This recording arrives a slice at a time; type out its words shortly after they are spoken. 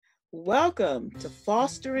Welcome to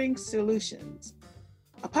Fostering Solutions,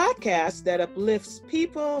 a podcast that uplifts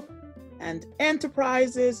people and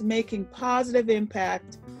enterprises making positive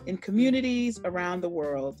impact in communities around the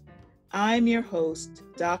world. I'm your host,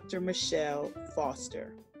 Dr. Michelle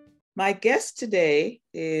Foster. My guest today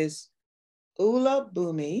is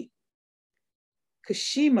Olabunmi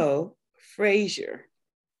Kashimo Frazier.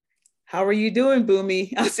 How are you doing,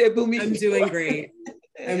 Bumi? I said Bumi. I'm doing great.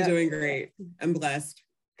 Doing great. I'm blessed.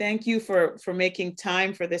 Thank you for making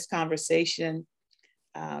time for this conversation.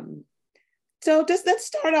 Let's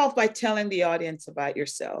start off by telling the audience about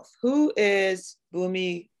yourself. Who is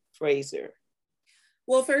Bumi Frazier?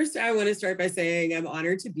 Well, first, I want to start by saying I'm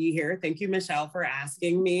honored to be here. Thank you, Michelle, for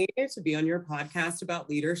asking me to be on your podcast about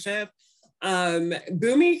leadership.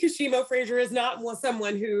 Bumi Kashimo Frazier is not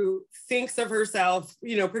someone who thinks of herself,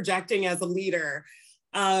 projecting as a leader.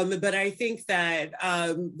 But I think that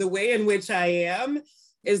the way in which I am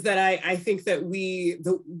is that I think that we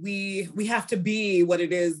have to be what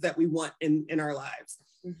it is that we want in our lives.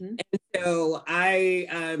 Mm-hmm. And so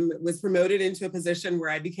I was promoted into a position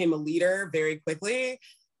where I became a leader very quickly.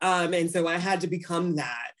 And so I had to become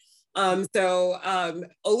that.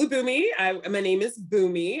 Olabunmi, my name is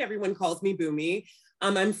Bumi. Everyone calls me Bumi.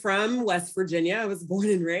 I'm from West Virginia. I was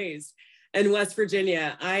born and raised in West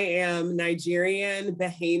Virginia. I am Nigerian,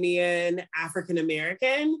 Bahamian,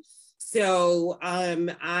 African-American. So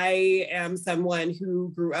I am someone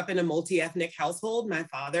who grew up in a multi-ethnic household. My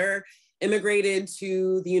father immigrated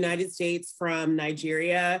to the United States from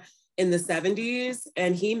Nigeria in the 70s,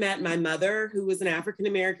 and he met my mother, who was an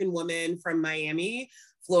African-American woman from Miami,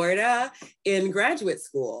 Florida, in graduate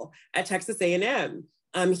school at Texas A&M.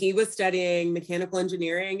 He was studying mechanical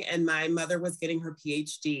engineering, and my mother was getting her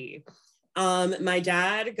PhD. My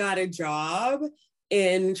dad got a job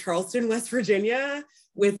in Charleston, West Virginia,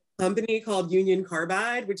 with a company called Union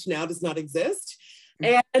Carbide, which now does not exist,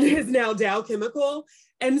 and is now Dow Chemical.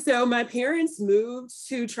 And so my parents moved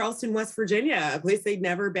to Charleston, West Virginia, a place they'd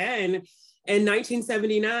never been, in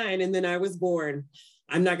 1979, and then I was born.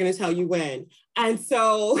 I'm not going to tell you when. And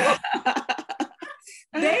so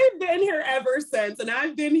they've been here ever since, and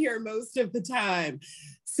I've been here most of the time.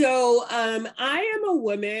 So I am a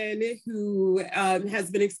woman who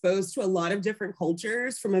has been exposed to a lot of different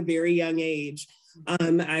cultures from a very young age.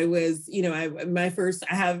 I was, my first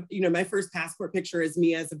passport picture is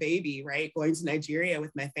me as a baby, right? Going to Nigeria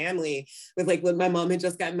with my family, with when my mom had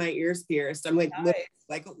just gotten my ears pierced. I'm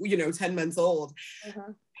nice. 10 months old.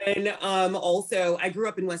 Uh-huh. And also I grew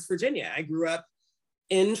up in West Virginia. I grew up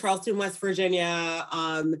in Charleston, West Virginia.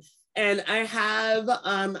 And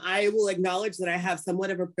I will acknowledge that I have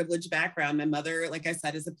somewhat of a privileged background. My mother, like I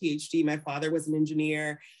said, is a PhD. My father was an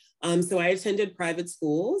engineer. So I attended private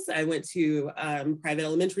schools. I went to private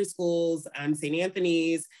elementary schools, St.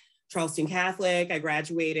 Anthony's, Charleston Catholic. I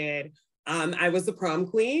graduated. I was the prom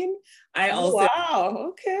queen. I also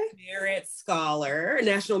Merit Scholar,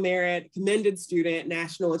 National Merit, Commended Student,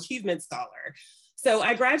 National Achievement Scholar. So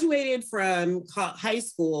I graduated from high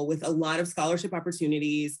school with a lot of scholarship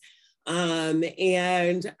opportunities.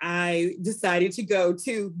 And I decided to go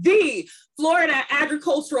to the Florida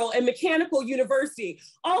Agricultural and Mechanical University,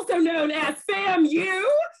 also known as FAMU.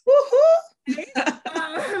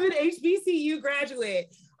 I'm an HBCU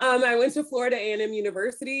graduate. I went to Florida A&M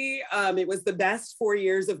University. It was the best 4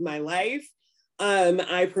 years of my life.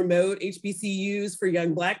 I promote HBCUs for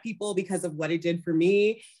young Black people because of what it did for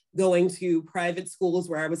me, going to private schools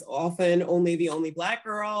where I was often the only Black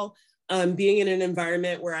girl. Being in an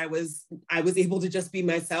environment where I was able to just be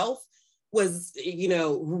myself was,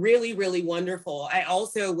 really, really wonderful. I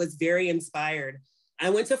also was very inspired. I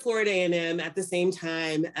went to Florida A&M at the same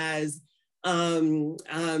time as Kendi.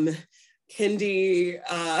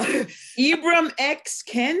 Ibram X.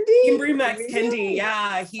 Kendi? Ibram X. Kendi,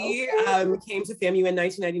 yeah. He came to FAMU in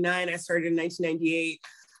 1999. I started in 1998.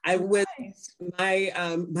 I was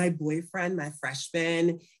my boyfriend, my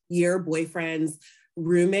freshman year boyfriend's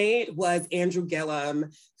roommate was Andrew Gillum,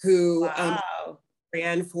 who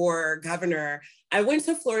ran for governor. I went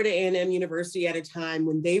to Florida A&M University at a time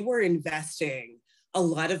when they were investing a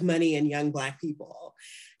lot of money in young Black people.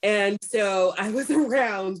 And so I was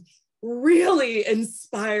around really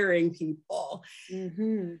inspiring people.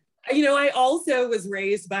 Mm-hmm. I also was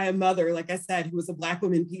raised by a mother, like I said, who was a Black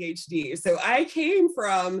woman PhD. So I came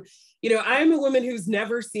from, I'm a woman who's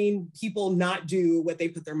never seen people not do what they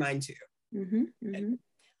put their mind to. Mm-hmm, mm-hmm.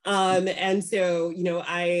 And so,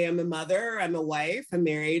 I am a mother, I'm a wife, I'm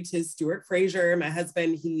married to Stuart Frazier. My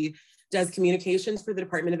husband, he does communications for the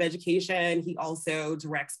Department of Education. He also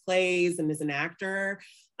directs plays and is an actor.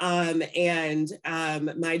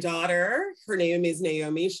 My daughter, her name is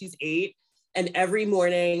Naomi, she's 8. And every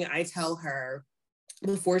morning I tell her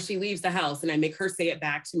before she leaves the house, and I make her say it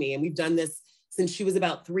back to me. And we've done this since she was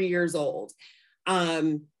about 3 years old.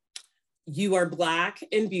 You are Black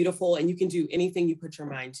and beautiful, and you can do anything you put your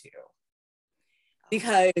mind to.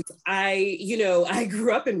 Because I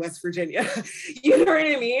grew up in West Virginia, you know what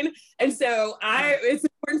I mean? And so it's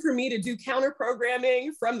important for me to do counter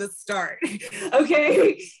programming from the start,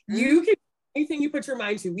 okay? Mm-hmm. You can do anything you put your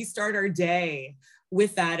mind to. We start our day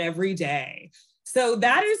with that every day. So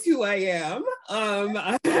that is who I am.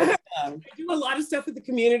 I do a lot of stuff with the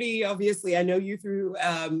community. Obviously, I know you through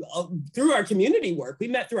our community work. We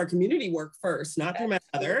met through our community work first, not through my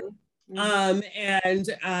mother. Then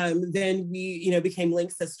we, became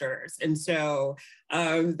Link Sisters. And so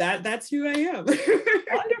that's who I am.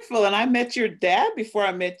 Wonderful. And I met your dad before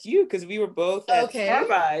I met you, because we were both at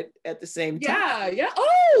Harvard at the same time. Yeah.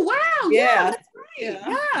 Oh, wow. Yeah, that's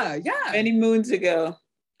right. Yeah. Many moons ago.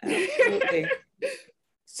 Absolutely.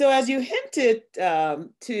 So as you hinted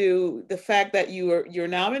to the fact that you're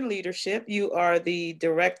now in leadership, you are the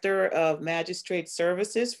Director of Magistrate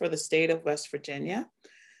Services for the state of West Virginia.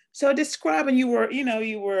 So describe, and you were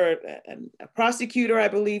a prosecutor, I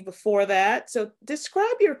believe, before that. So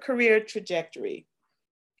describe your career trajectory.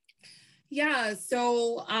 Yeah,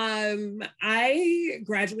 so I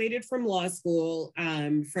graduated from law school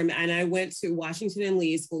and I went to Washington and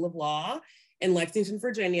Lee School of Law in Lexington,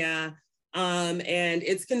 Virginia. And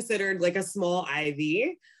it's considered like a small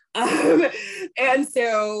Ivy. And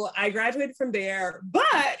so I graduated from there,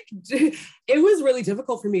 but it was really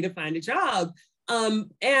difficult for me to find a job.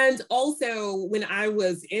 And also when I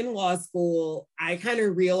was in law school, I kind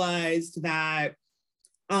of realized that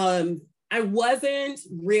I wasn't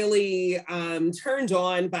really turned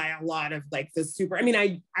on by a lot of like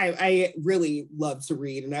the I really love to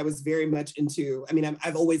read, and I was very much into,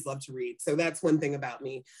 I've always loved to read. So that's one thing about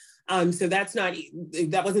me. So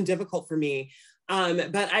that wasn't difficult for me.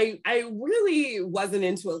 But I really wasn't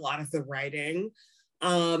into a lot of the writing.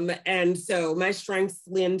 And so my strengths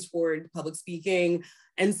lean toward public speaking.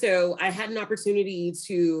 And so I had an opportunity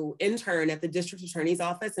to intern at the district attorney's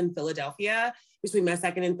office in Philadelphia between my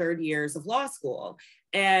second and third years of law school.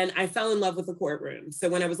 And I fell in love with the courtroom. So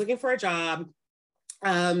when I was looking for a job,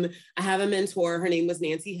 I have a mentor, her name was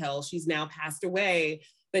Nancy Hill. She's now passed away.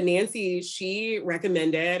 But Nancy, she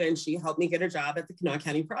recommended and she helped me get a job at the Kanawha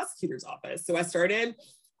County Prosecutor's Office. So I started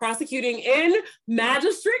prosecuting in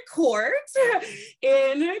magistrate court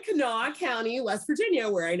in Kanawha County, West Virginia,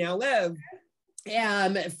 where I now live.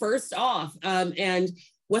 First off, and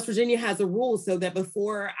West Virginia has a rule so that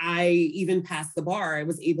before I even passed the bar, I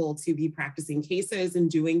was able to be practicing cases and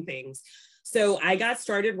doing things. So I got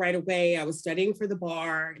started right away. I was studying for the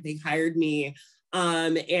bar. They hired me.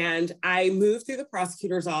 And I moved through the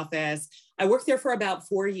prosecutor's office. I worked there for about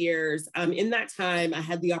 4 years. In that time, I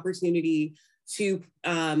had the opportunity to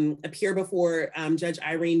appear before Judge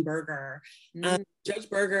Irene Berger. Judge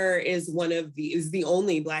Berger is the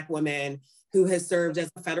only Black woman who has served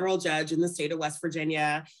as a federal judge in the state of West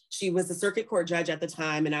Virginia. She was a circuit court judge at the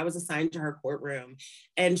time, and I was assigned to her courtroom.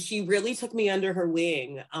 And she really took me under her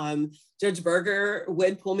wing. Judge Berger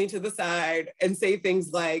would pull me to the side and say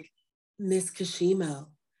things like, "Miss Kashimo,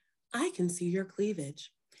 I can see your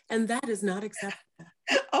cleavage, and that is not acceptable."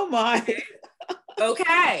 Oh my.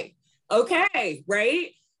 Okay,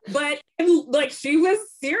 right? But like she was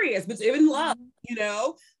serious, but in love,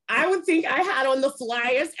 I would think I had on the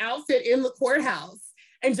flyest outfit in the courthouse.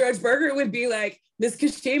 And Judge Berger would be like, "Miss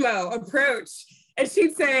Kashimo, approach." And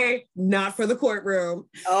she'd say, "Not for the courtroom."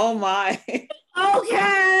 Oh my.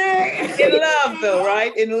 Okay. In love though,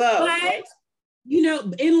 right? In love. But,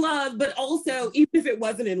 in love, but also even if it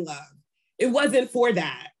wasn't in love, it wasn't for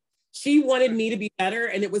that. She wanted me to be better,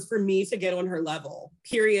 and it was for me to get on her level,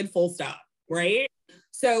 period, full stop, right?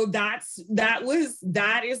 So that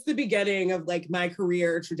is the beginning of like my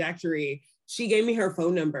career trajectory. She gave me her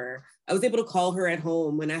phone number. I was able to call her at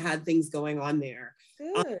home when I had things going on there.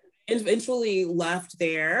 And eventually left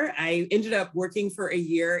there. I ended up working for a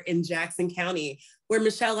year in Jackson County, where,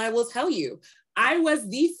 Michelle, I will tell you, I was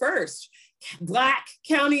the first Black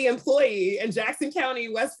county employee in Jackson County,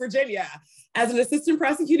 West Virginia, as an assistant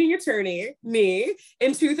prosecuting attorney, me,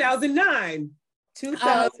 in 2009.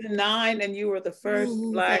 2009, and you were the first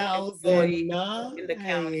Black employee in the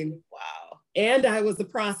county. Wow. And I was the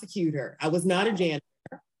prosecutor. I was not a janitor.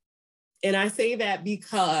 And I say that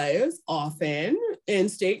because often in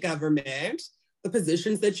state government, the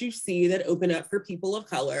positions that you see that open up for people of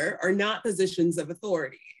color are not positions of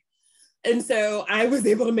authority. And so I was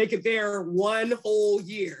able to make it there one whole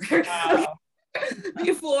year. Wow.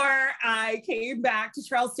 before I came back to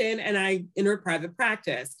Charleston and I entered private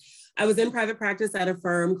practice. I was in private practice at a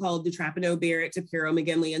firm called DiTrapano, Barrett, DePiro,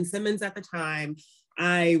 McGinley, and Simmons at the time.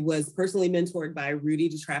 I was personally mentored by Rudy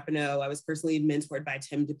DiTrapano. I was personally mentored by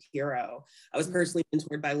Tim DePiro. I was personally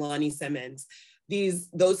mentored by Lonnie Simmons.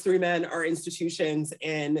 Those three men are institutions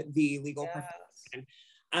in the legal profession.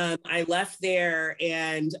 I left there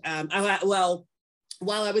and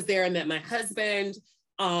while I was there, I met my husband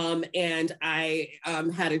and I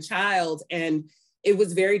had a child, and it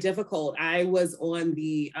was very difficult. I was on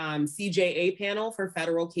the CJA panel for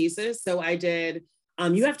federal cases. So I did,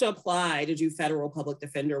 you have to apply to do federal public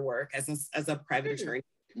defender work as a private attorney.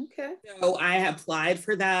 Okay. So I applied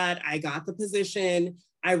for that. I got the position.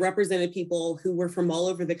 I represented people who were from all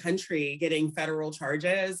over the country getting federal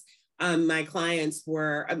charges. My clients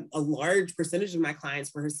were, a large percentage of my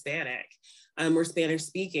clients were Hispanic, were Spanish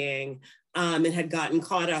speaking, and had gotten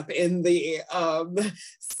caught up in the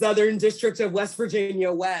Southern District of West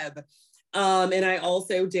Virginia web. And I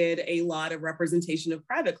also did a lot of representation of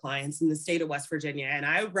private clients in the state of West Virginia. And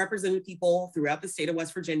I represented people throughout the state of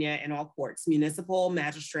West Virginia in all courts, municipal,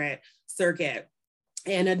 magistrate, circuit,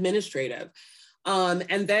 and administrative.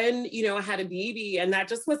 And then, I had a baby and that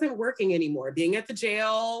just wasn't working anymore. Being at the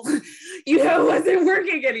jail, wasn't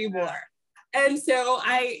working anymore. And so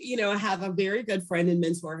I, have a very good friend and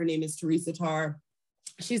mentor. Her name is Teresa Tarr.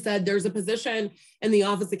 She said, there's a position in the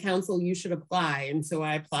Office of Counsel, you should apply. And so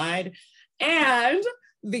I applied, and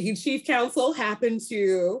the chief counsel happened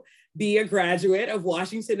to be a graduate of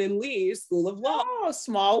Washington and Lee School of Law. Oh,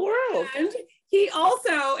 small world. And he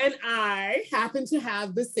also and I happened to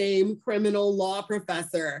have the same criminal law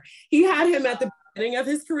professor. He had him at the beginning of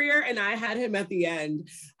his career and I had him at the end.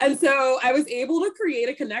 And so I was able to create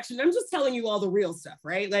a connection. I'm just telling you all the real stuff,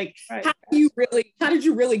 right? Like, right. How did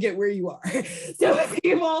you really get where you are? So I was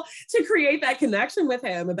able to create that connection with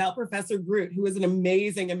him about Professor Groot, who is an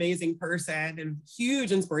amazing, amazing person and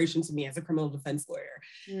huge inspiration to me as a criminal defense lawyer.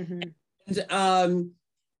 Mm-hmm. And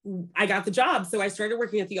I got the job. So I started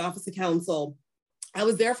working at the Office of Counsel. I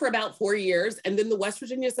was there for about 4 years. And then the West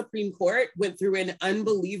Virginia Supreme Court went through an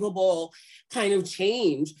unbelievable kind of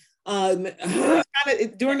change. During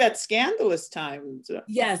that scandalous time.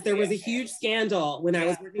 Yes, there was a huge scandal when I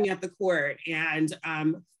was working at the court. And,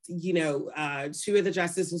 two of the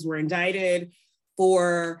justices were indicted,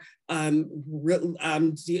 resigned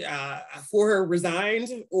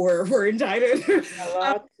or were indicted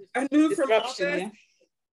and moved from office. Yeah.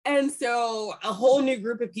 And so a whole new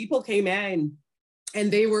group of people came in and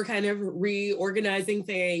they were kind of reorganizing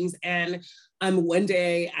things. And one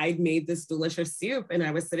day I'd made this delicious soup and I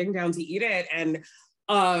was sitting down to eat it. And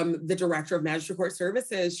the director of Magistrate Court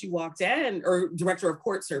Services, she walked in, or director of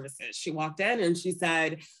court services, she walked in and she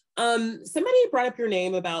said, somebody brought up your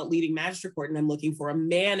name about leading magistrate court and I'm looking for a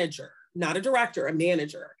manager, not a director, a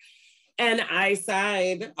manager. And I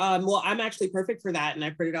said, well, I'm actually perfect for that. And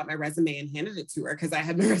I printed out my resume and handed it to her because I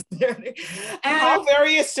had my resume. How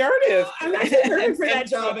very assertive. I'm actually perfect for that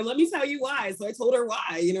job. And let me tell you why. So I told her why.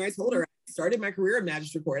 I told her I started my career in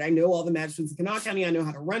magistrate court. I know all the magistrates in Kanawha County. I know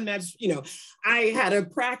how to run magistrate. I had a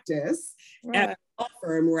practice at a law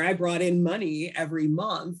firm where I brought in money every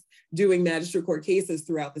month doing magistrate court cases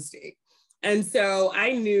throughout the state. And so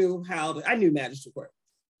I knew magistrate court.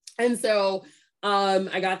 And so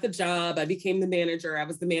I got the job. I became the manager. I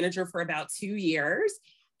was the manager for about 2 years.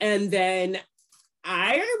 And then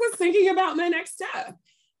I was thinking about my next step.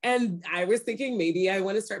 And I was thinking, maybe I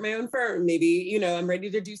want to start my own firm. Maybe, I'm ready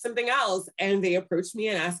to do something else. And they approached me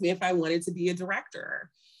and asked me if I wanted to be a director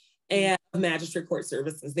and Magistrate Court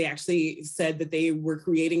Services. They actually said that they were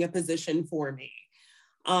creating a position for me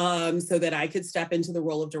so that I could step into the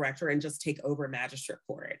role of director and just take over magistrate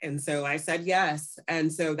court. And so I said yes.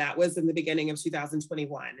 And so that was in the beginning of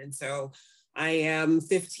 2021. And so I am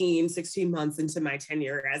 16 months into my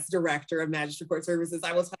tenure as director of Magistrate Court Services.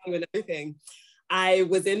 I will tell you another thing. I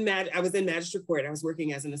was in magistrate court. I was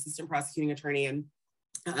working as an assistant prosecuting attorney, and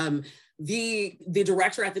the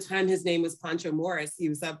director at the time, his name was Pancho Morris. He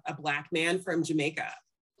was a Black man from Jamaica.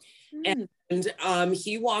 And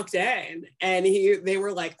he walked in and they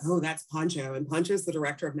were like, oh, that's Pancho. And Pancho's the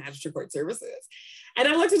director of Magistrate Court Services. And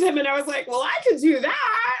I looked at him and I was like, well, I could do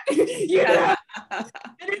that. And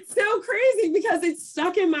it's so crazy because it's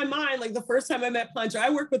stuck in my mind. Like the first time I met Pancho, I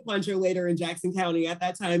worked with Pancho later in Jackson County. At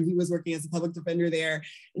that time, he was working as a public defender there.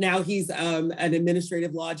 Now he's an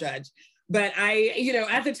administrative law judge. But I,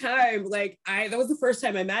 at the time, like that was the first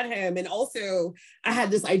time I met him. And also I had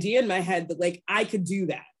this idea in my head that like, I could do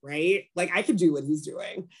that, right? Like I could do what he's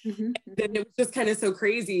doing. Mm-hmm. And it was just kind of so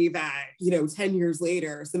crazy that, 10 years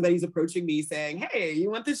later, somebody's approaching me saying, hey, you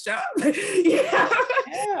want this job? Yeah.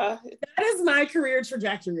 That is my career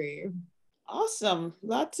trajectory. Awesome.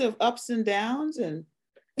 Lots of ups and downs and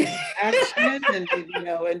action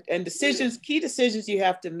and decisions, key decisions you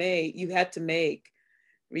had to make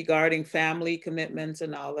regarding family commitments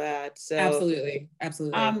and all that. So absolutely.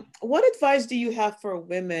 What advice do you have for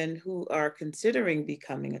women who are considering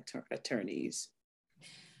becoming attorneys?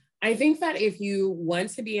 I think that if you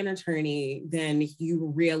want to be an attorney, then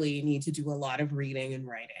you really need to do a lot of reading and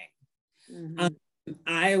writing. Mm-hmm.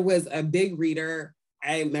 I was a big reader.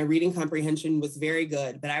 My reading comprehension was very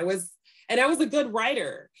good, but I was a good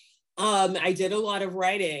writer. I did a lot of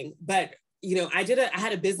writing, but I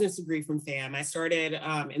had a business degree from FAM. I started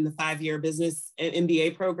in the 5-year business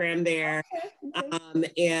MBA program there.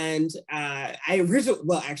 Okay. And I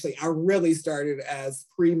really started as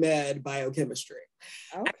pre-med biochemistry.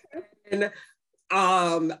 Okay. And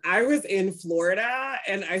I was in Florida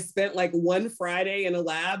and I spent like one Friday in a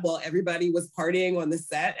lab while everybody was partying on the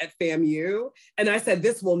set at FAMU. And I said,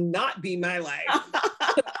 this will not be my life.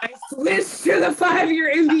 I switched to the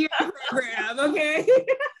 5-year MBA program, okay?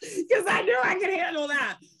 Because I knew I could handle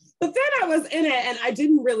that. But then I was in it and I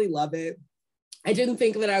didn't really love it. I didn't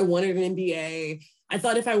think that I wanted an MBA. I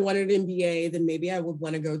thought if I wanted an MBA, then maybe I would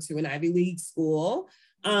want to go to an Ivy League school.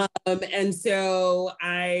 And so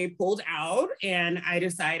I pulled out and I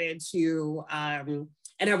decided to, and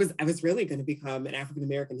I was really going to become an African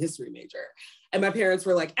American history major. And my parents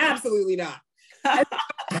were like, absolutely not. I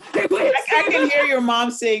can hear your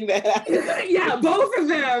mom saying that. Yeah, both of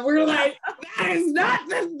them were like,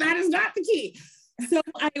 that is not the key. So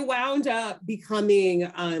I wound up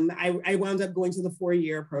becoming, I wound up going to the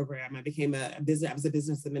 4-year program. I was a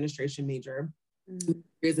business administration major.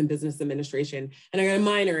 Years in business administration, and I got a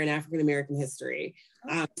minor in African American history.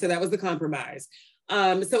 So that was the compromise.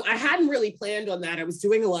 So I hadn't really planned on that. I was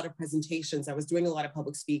doing a lot of presentations. I was doing a lot of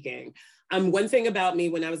public speaking. One thing about me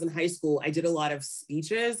when I was in high school, I did a lot of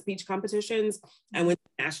speech competitions. I went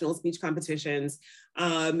to national speech competitions.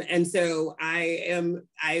 And so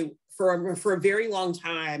for a very long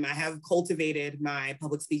time, I have cultivated my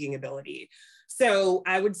public speaking ability. So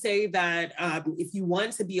I would say that if you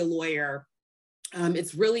want to be a lawyer,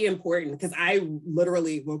 it's really important because I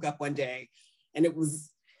literally woke up one day and it was,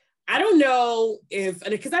 I don't know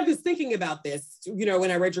because I was thinking about this,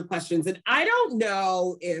 when I read your questions, and I don't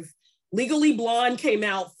know if Legally Blonde came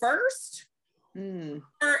out first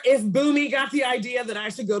or if Boomy got the idea that I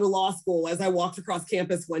should go to law school as I walked across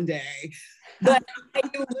campus one day. But I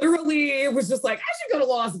literally was just like, I should go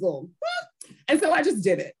to law school. And so I just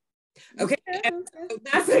did it. Okay. And so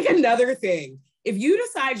that's like another thing. If you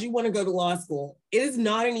decide you want to go to law school, it is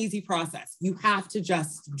not an easy process. You have to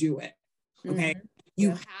just do it. Okay. Mm-hmm.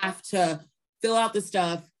 You have to fill out the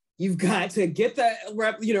stuff. You've got to get the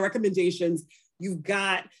recommendations. You've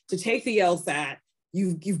got to take the LSAT.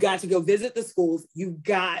 You've got to go visit the schools. You've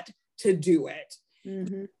got to do it.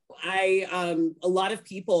 Mm-hmm. A lot of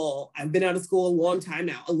people, I've been out of school a long time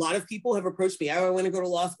now. A lot of people have approached me. I want to go to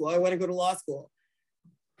law school. I want to go to law school.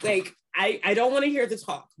 Like, I don't want to hear the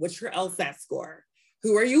talk. What's your LSAT score?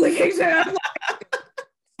 Who are you looking to?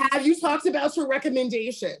 Have you talked about your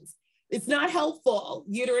recommendations? It's not helpful.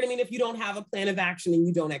 You know what I mean? If you don't have a plan of action and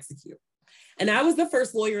you don't execute. And I was the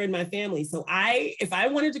first lawyer in my family. So if I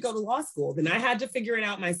wanted to go to law school, then I had to figure it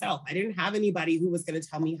out myself. I didn't have anybody who was going to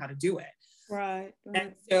tell me how to do it. Right.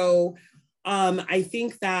 And so I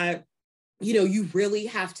think that, you really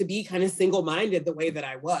have to be kind of single-minded the way that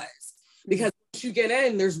I was, because once you get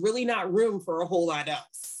in, there's really not room for a whole lot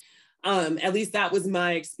else. At least that was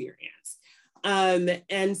my experience.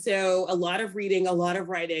 And so a lot of reading, a lot of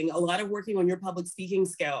writing, a lot of working on your public speaking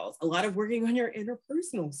skills, a lot of working on your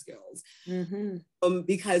interpersonal skills,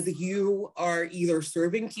 because you are either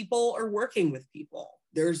serving people or working with people.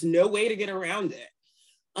 There's no way to get around it.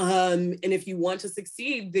 And if you want to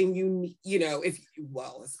succeed, then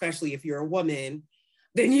especially if you're a woman,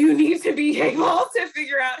 then you need to be able to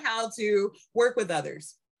figure out how to work with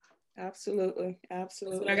others. Absolutely. That's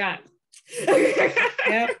what I got.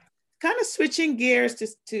 Yeah. Kind of switching gears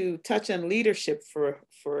just to touch on leadership for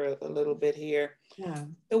a little bit here. Yeah.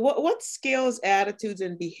 So what skills, attitudes,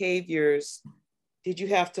 and behaviors did you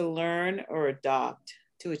have to learn or adopt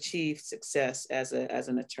to achieve success as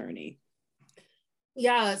an attorney?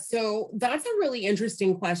 Yeah, so that's a really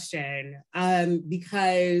interesting question,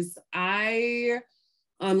 because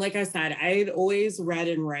like I said, I had always read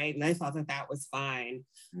and write, and I thought that was fine.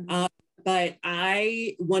 But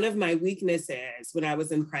one of my weaknesses when I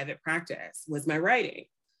was in private practice was my writing.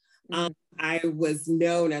 I was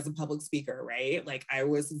known as a public speaker, right? Like I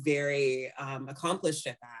was very accomplished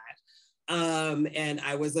at that. And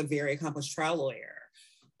I was a very accomplished trial lawyer.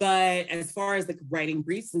 But as far as like writing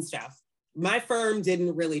briefs and stuff, my firm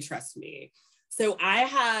didn't really trust me. So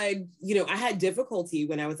I had difficulty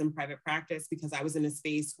when I was in private practice because I was in a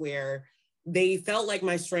space where they felt like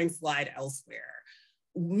my strengths lied elsewhere.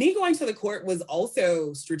 Me going to the court was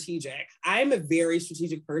also strategic. I'm a very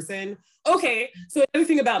strategic person. Okay, so another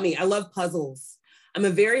thing about me, I love puzzles. I'm a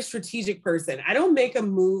very strategic person. I don't make a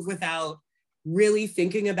move without really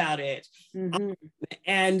thinking about it. Mm-hmm.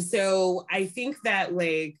 And so I think that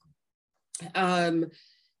like, I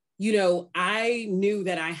knew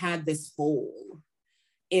that I had this hole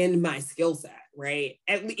in my skill set, right?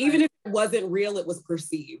 Even if it wasn't real, it was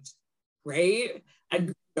perceived, right?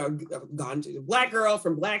 I'd gone to a Black girl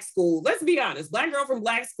from Black school. Let's be honest, Black girl from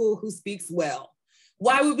Black school who speaks well.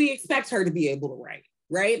 Why would we expect her to be able to write,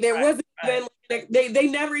 right? There wasn't even, they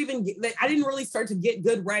never even, I didn't really start to get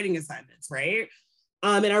good writing assignments, right?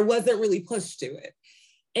 And I wasn't really pushed to it.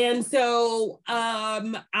 And so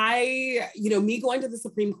me going to the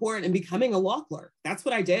Supreme Court and becoming a law clerk, that's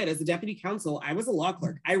what I did as a deputy counsel. I was a law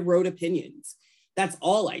clerk. I wrote opinions. That's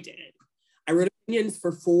all I did. I wrote opinions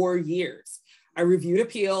for 4 years. I reviewed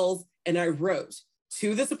appeals and I wrote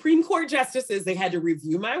to the Supreme Court justices. They had to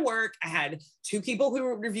review my work. I had 2 people who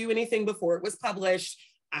would review anything before it was published.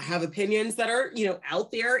 I have opinions that are,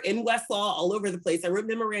 out there in Westlaw all over the place. I wrote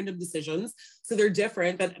memorandum decisions, so they're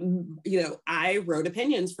different, but, I wrote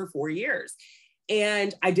opinions for 4 years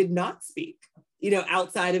and I did not speak,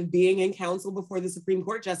 outside of being in counsel before the Supreme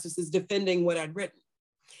Court justices defending what I'd written.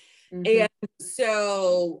 Mm-hmm. And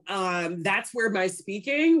so that's where my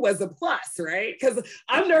speaking was a plus, right? Because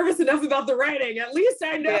I'm nervous enough about the writing. At least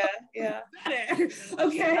I know. Yeah.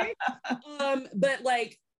 Okay. But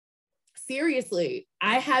like, seriously,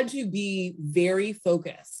 I had to be very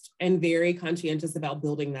focused and very conscientious about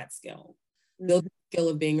building that skill, building the skill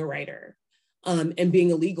of being a writer, and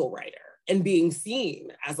being a legal writer and being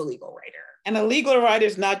seen as a legal writer. And a legal writer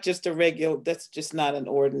is not just that's just not an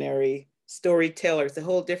ordinary storyteller. It's a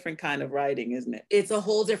whole different kind of writing, isn't it? It's a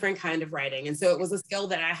whole different kind of writing. And so it was a skill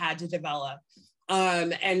that I had to develop.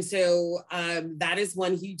 And so that is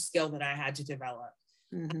one huge skill that I had to develop.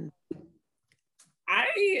 Mm-hmm.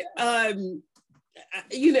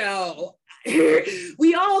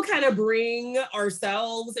 We all kind of bring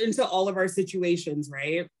ourselves into all of our situations,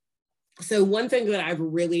 right? So one thing that I've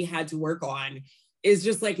really had to work on is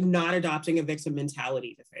just like not adopting a victim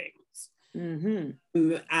mentality to things. Mm-hmm.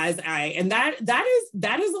 And that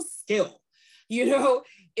is a skill.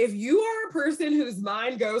 If you are a person whose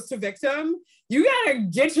mind goes to victim, you gotta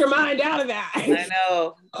get your mind out of that. I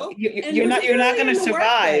know. You're not going to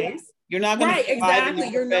survive. You're not going to survive. Exactly.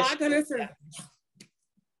 You're not going to survive.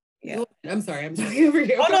 Yeah. I'm sorry. I'm talking over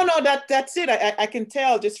you. Oh, no. That's it. I can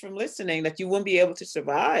tell just from listening that you won't be able to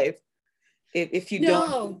survive if you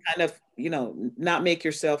don't kind of, not make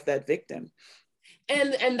yourself that victim.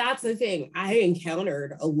 And that's the thing. I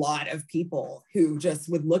encountered a lot of people who just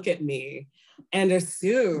would look at me and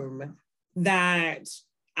assume that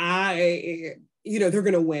they're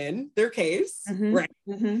going to win their case, mm-hmm. right?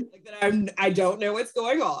 Mm-hmm. Like that I don't know what's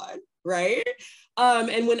going on, right?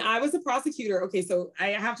 And when I was a prosecutor, okay, so I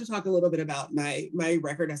have to talk a little bit about my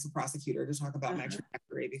record as a prosecutor to talk about my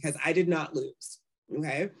trajectory, because I did not lose,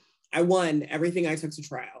 okay? I won everything I took to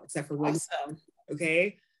trial, except for one,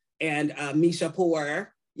 okay? And Misha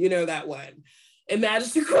Poor, that one, in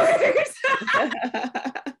magistrate court.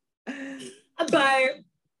 But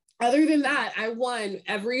other than that, I won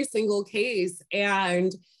every single case.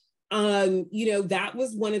 And, that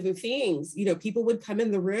was one of the things, people would come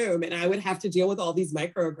in the room and I would have to deal with all these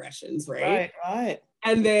microaggressions, right? Right.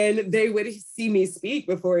 And then they would see me speak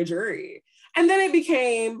before a jury. And then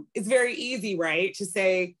it's very easy, right? To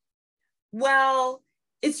say, well,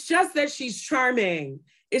 it's just that she's charming.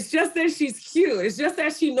 It's just that she's cute. It's just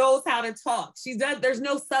that she knows how to talk. There's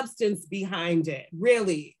no substance behind it,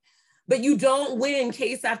 really. But you don't win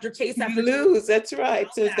case after case after case. You lose, that's right.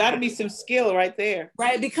 So there's got to be some skill right there.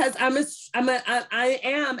 Right, because I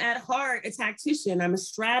am at heart a tactician. I'm a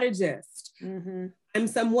strategist. Mm-hmm. I'm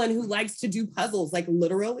someone who likes to do puzzles, like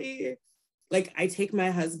literally. Like I take my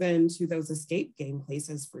husband to those escape game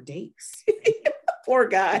places for dates. Poor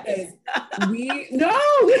guy. We have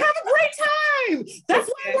a great time. That's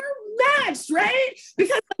why we're matched, right?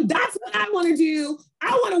 Because that's what I want to do.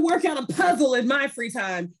 I want to work out a puzzle in my free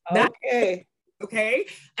time. Okay. Okay.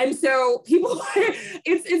 And so people,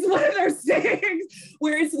 it's one of those things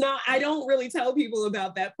where it's not, I don't really tell people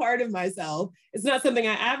about that part of myself. It's not something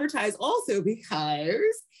I advertise also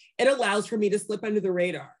because it allows for me to slip under the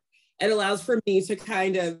radar. It allows for me to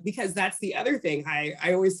kind of, because that's the other thing.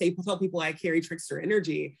 I always tell people I carry trickster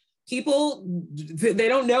energy. People, they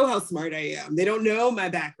don't know how smart I am. They don't know my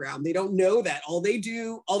background. They don't know that. All they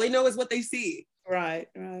know is what they see. Right,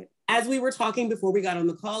 right. As we were talking before we got on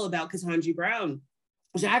the call about Ketanji Brown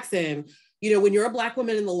Jackson, when you're a Black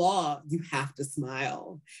woman in the law, you have to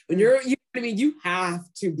smile. When you have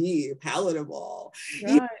to be palatable.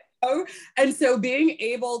 Right. And so being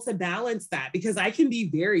able to balance that, because I can be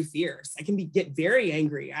very fierce, I can get very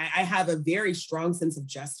angry. I have a very strong sense of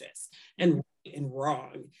justice and right and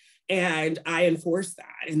wrong. And I enforce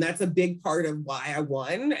that. And that's a big part of why I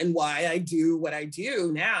won and why I do what I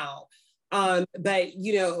do now. But,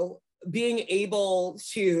 being able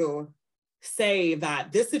to say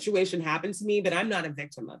that this situation happened to me, but I'm not a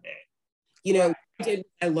victim of it.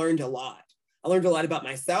 I learned a lot. I learned a lot about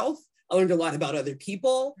myself. I learned a lot about other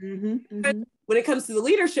people. When it comes to the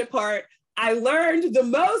leadership part, I learned the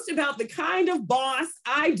most about the kind of boss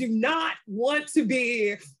I do not want to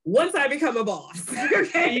be once I become a boss. Okay?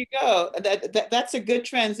 There you go. That's a good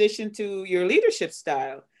transition to your leadership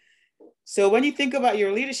style. So when you think about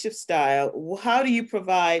your leadership style, how do you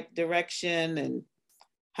provide direction and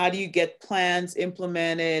how do you get plans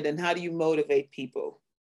implemented and how do you motivate people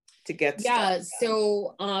to get started?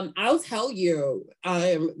 So I'll tell you,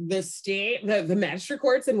 the magistrate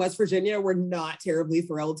courts in West Virginia were not terribly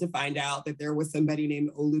thrilled to find out that there was somebody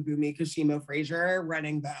named Olubunmi Kashimo-Frazier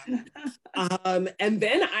running them. And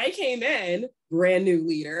then I came in, brand new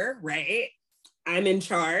leader, right? I'm in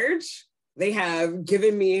charge. They have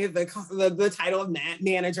given me the title of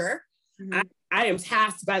manager. Mm-hmm. I am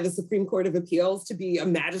tasked by the Supreme Court of Appeals to be a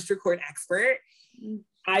magistrate court expert. Mm-hmm.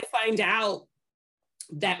 I find out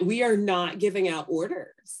that we are not giving out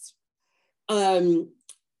orders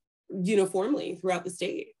uniformly throughout the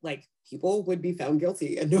state. Like people would be found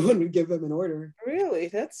guilty and no one would give them an order. Really?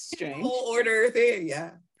 That's strange. Whole order thing,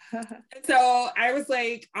 yeah. And so I was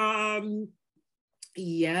like,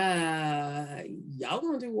 yeah, y'all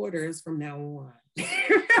gonna do orders from now on.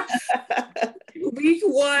 Week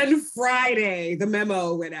 1 Friday, the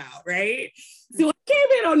memo went out, right? So I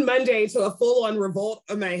came in on Monday to a full-on revolt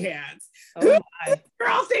of my hands. Oh, who does this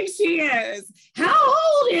girl think she is? How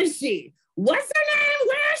old is she? What's her name?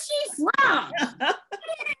 Where is she from?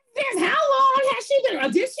 How long has she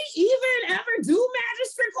been? Did she even ever do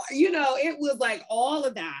magistrate court? It was like all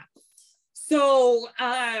of that. So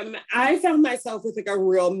I found myself with like a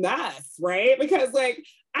real mess, right? Because like,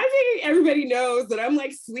 I think everybody knows that I'm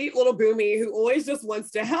like sweet little Boomy who always just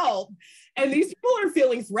wants to help. And these people are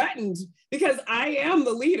feeling threatened because I am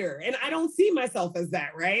the leader and I don't see myself as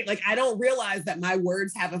that, right? Like I don't realize that my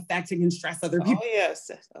words have effect and can stress other people. Oh,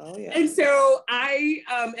 yes. Oh, yes. And so I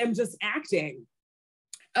am just acting.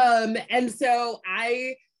 And so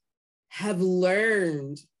I have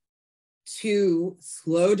learned to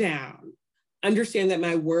slow down, understand that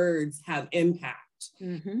my words have impact.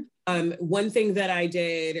 Mm-hmm. One thing that I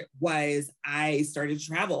did was I started to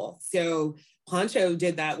travel. So Pancho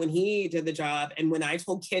did that when he did the job. And when I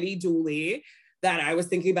told Kitty Dooley that I was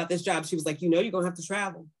thinking about this job, she was like, you're going to have to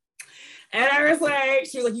travel. And I was like,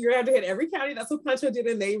 she was like, you're going to have to hit every county. That's what Pancho did.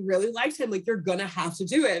 And they really liked him. Like, you're going to have to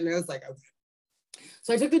do it. And I was like, okay.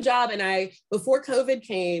 So I took the job and before COVID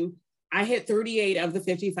came, I hit 38 of the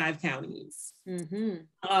 55 counties.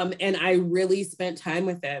 Mm-hmm. And I really spent time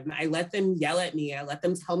with them. I let them yell at me. I let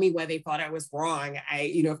them tell me why they thought I was wrong.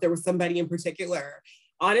 If there was somebody in particular,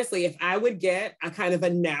 honestly, if I would get a kind of a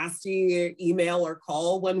nasty email or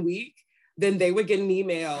call one week, then they would get an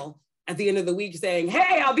email at the end of the week saying,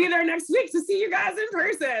 hey, I'll be there next week to see you guys in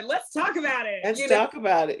person. Let's talk about it. Let's talk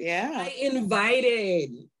about it. Yeah. I invited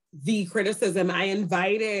the criticism. I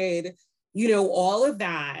invited, all of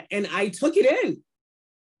that. And I took it in.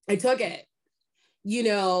 I took it.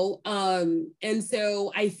 And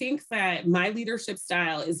so I think that my leadership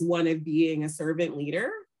style is one of being a servant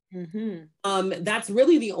leader. Mm-hmm. That's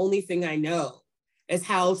really the only thing I know is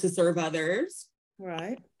how to serve others.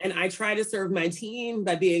 Right. And I try to serve my team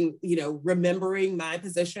by being, remembering my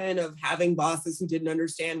position of having bosses who didn't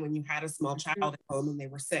understand when you had a small child at home and they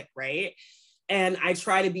were sick, right? And I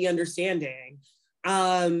try to be understanding.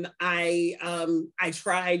 I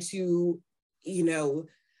try to,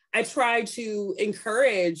 I try to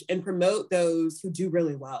encourage and promote those who do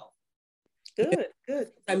really well. Good.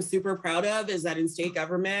 I'm super proud of is that in state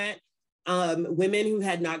government, women who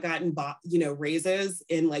had not gotten, raises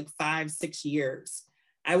in like 5-6 years,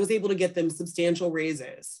 I was able to get them substantial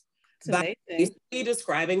raises by basically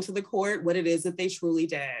describing to the court what it is that they truly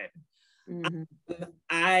did. Mm-hmm.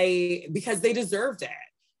 Because they deserved it.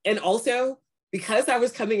 And also because I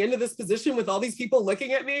was coming into this position with all these people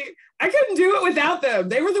looking at me, I couldn't do it without them.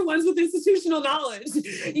 They were the ones with institutional knowledge,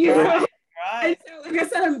 you know? And so, like I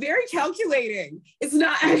said, I'm very calculating. It's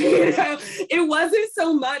not, you know, it wasn't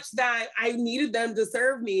so much that I needed them to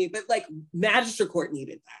serve me, but like magistrate court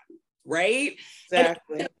needed them, right?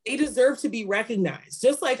 Exactly. And they deserve to be recognized.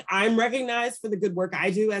 Just like I'm recognized for the good work I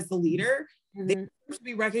do as the leader, Mm-hmm. they deserve to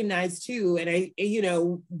be recognized too. And you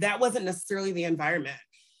know, that wasn't necessarily the environment.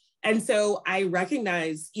 And so I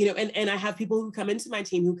recognize, you know, and I have people who come into my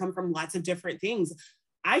team who come from lots of different things.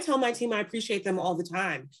 I tell my team I appreciate them all the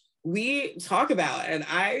time. We talk about, and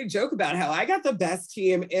I joke about how I got the best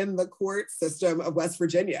team in the court system of West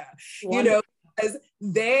Virginia, you know, because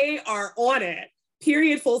they are on it,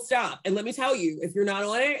 period, full stop. And let me tell you, if you're not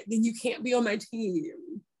on it, then you can't be on my team.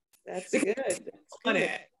 That's good. That's on good.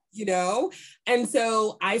 it, you know? And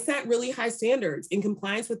so I set really high standards in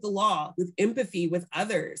compliance with the law, with empathy with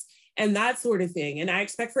others, and that sort of thing. And I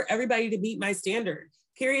expect for everybody to meet my standard,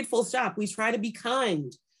 period, full stop. We try to be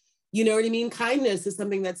kind. You know what I mean? Kindness is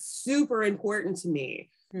something that's super important to me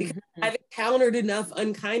because I've encountered enough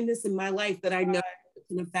unkindness in my life that I know it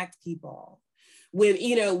can affect people. When,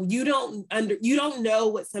 you know, you don't know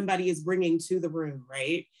what somebody is bringing to the room,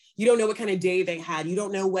 right? You don't know what kind of day they had. You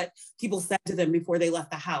don't know what people said to them before they left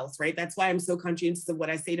the house, right? That's why I'm so conscientious of what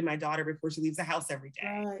I say to my daughter before she leaves the house every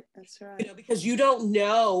day. Right, that's right. You know, because you don't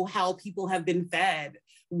know how people have been fed,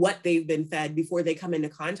 what they've been fed before they come into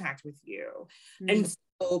contact with you. And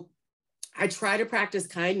so I try to practice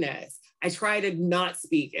kindness. I try to not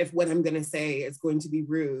speak if what I'm going to say is going to be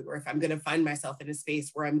rude, or if I'm going to find myself in a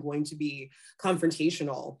space where I'm going to be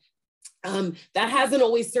confrontational. That hasn't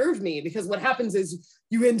always served me, because what happens is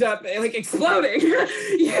you end up like exploding.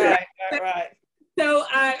 Right. So,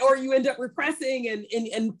 or you end up repressing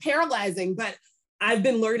and paralyzing. But I've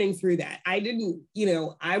been learning through that. I didn't, you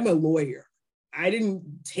know, I'm a lawyer. I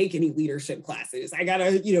didn't take any leadership classes. I got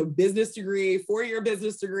a, you know, business degree, 4-year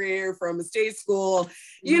business degree from a state school,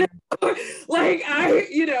 you know, like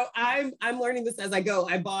I'm learning this as I go.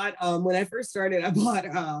 I bought, when I first started, I bought,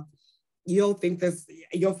 you'll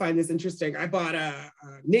find this interesting. I bought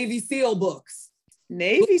Navy SEAL books.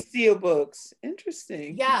 Navy SEAL books.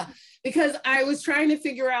 Interesting. Yeah, because I was trying to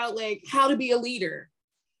figure out like how to be a leader,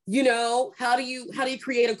 you know, how do you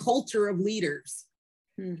create a culture of leaders?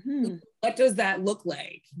 Mm-hmm. What does that look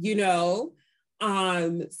like, you know?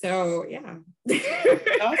 So yeah.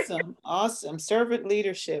 Awesome. Servant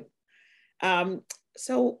leadership.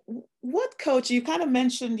 So what coach, you kind of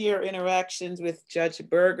mentioned your interactions with Judge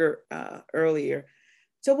Berger earlier.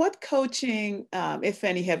 So what coaching, if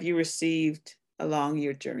any, have you received along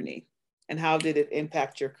your journey, and how did it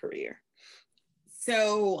impact your career?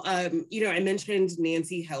 So, you know, I mentioned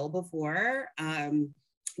Nancy Hill before.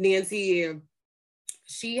 Nancy,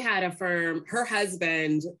 she had a firm, her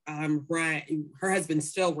husband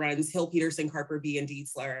still runs Hill, Peterson, Harper, B, and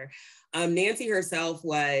Dietzler. Nancy herself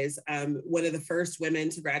was one of the first women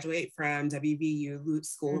to graduate from WVU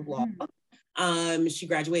School of Law. She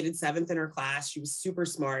graduated 7th in her class. She was super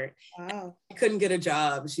smart. Wow. I couldn't get a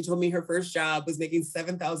job. She told me her first job was making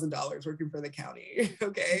 $7,000 working for the county.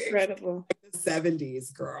 Okay. Incredible. The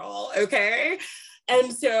 70s, girl. Okay.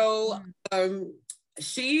 And so,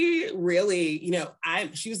 she really, you know,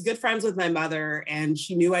 she was good friends with my mother, and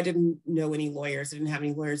she knew I didn't know any lawyers. I didn't have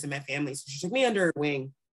any lawyers in my family. So she took me under her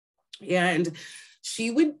wing, and she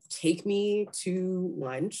would take me to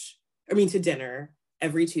dinner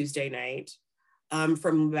every Tuesday night,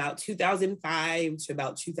 from about 2005 to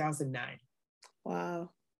about 2009.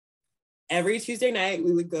 Wow. Every Tuesday night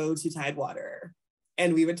we would go to Tidewater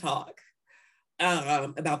and we would talk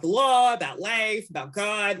about the law, about life, about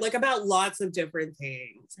God, like about lots of different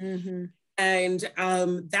things. Mm-hmm. And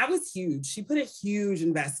that was huge. She put a huge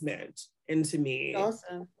investment into me.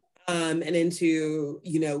 Awesome. And into,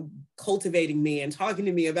 you know, cultivating me and talking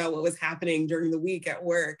to me about what was happening during the week at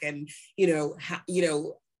work. And,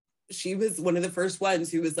 she was one of the first ones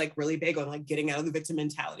who was like really big on like getting out of the victim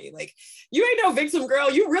mentality. Like, you ain't no victim, girl.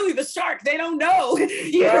 You really the shark. They don't know.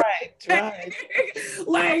 Right.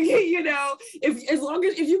 Like, you know,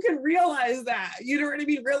 if you can realize that, you know what I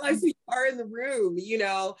mean? Realize who you are in the room, you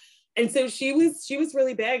know? And so she was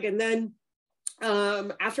really big. And then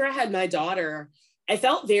after I had my daughter, I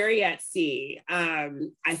felt very at sea. I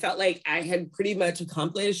felt like I had pretty much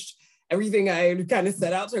accomplished everything I had kind of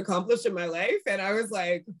set out to accomplish in my life. And I was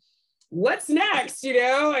like, what's next? You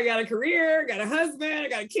know, I got a career, got a husband, I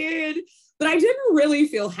got a kid, but I didn't really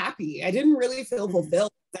feel happy. I didn't really feel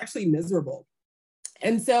fulfilled. I was actually miserable.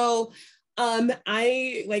 And so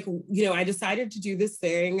I I decided to do this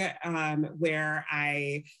thing where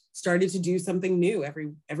I started to do something new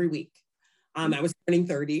every week. I was turning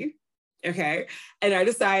 30. Okay. And I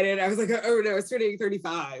decided, I was like, oh no, I was turning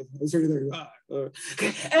 35. I was turning 35.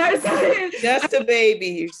 And I decided. Just a baby.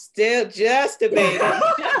 You're still just a baby.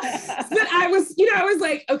 But I was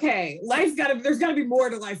like, okay, there's gotta be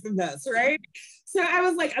more to life than this, right? So I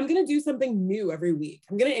was like, I'm gonna do something new every week.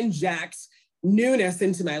 I'm gonna inject newness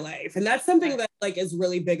into my life. And that's something that like is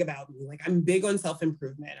really big about me. Like I'm big on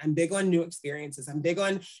self-improvement. I'm big on new experiences. I'm big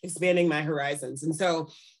on expanding my horizons. And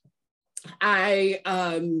so I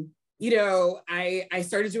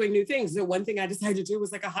started doing new things. So one thing I decided to do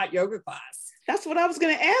was like a hot yoga class. That's what I was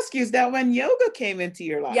going to ask you, is that when yoga came into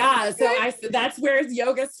your life? Yeah, so that's where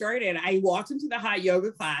yoga started. I walked into the hot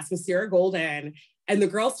yoga class with Sarah Golden, and the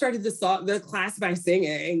girls started the class by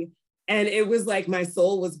singing, and it was like my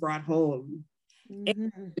soul was brought home.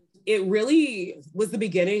 Mm-hmm. It really was the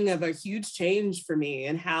beginning of a huge change for me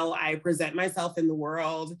and how I present myself in the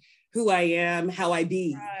world, who I am, how I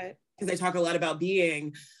be, because I talk a lot about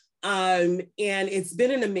being. And it's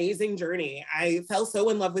been an amazing journey. I fell so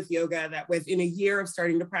in love with yoga that within a year of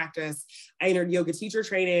starting to practice, I entered yoga teacher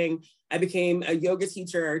training. I became a yoga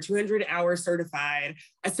teacher, 200 hours certified.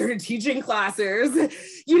 I started teaching classes,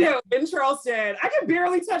 in Charleston. I could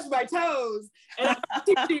barely touch my toes, and I was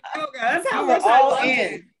teaching yoga. That's how much I loved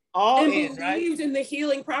it. Believed in the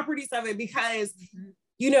healing properties of it because,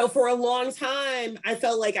 for a long time, I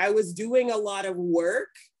felt like I was doing a lot of work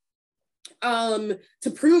to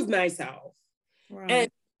prove myself.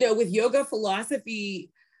 Right. And with yoga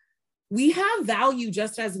philosophy, we have value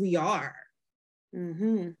just as we are.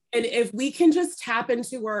 Mm-hmm. And if we can just tap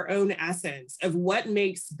into our own essence of what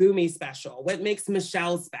makes Bumi special, what makes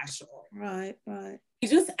Michelle special, right, we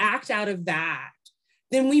just act out of that,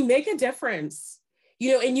 then we make a difference.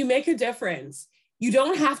 And you make a difference. You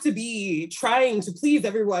don't have to be trying to please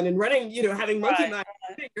everyone and running, having monkey mind,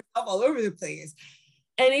 yourself all over the place.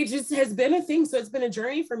 And it just has been a thing. So it's been a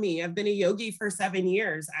journey for me. I've been a yogi for 7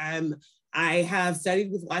 years. I have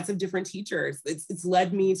studied with lots of different teachers. It's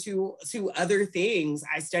led me to other things.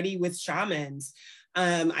 I study with shamans.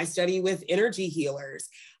 I study with energy healers.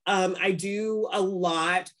 I do a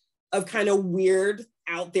lot of kind of weird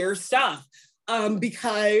out there stuff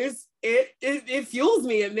because it fuels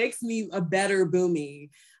me. It makes me a better Bumi.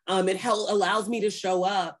 It allows me to show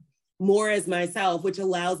up more as myself, which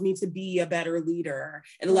allows me to be a better leader.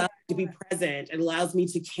 It allows me to be present. It allows me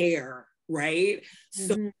to care, right?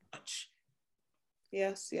 So much.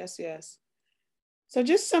 Yes. So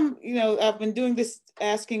just some, I've been doing this,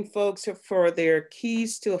 asking folks for their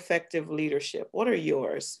keys to effective leadership. What are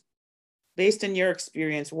yours? Based on your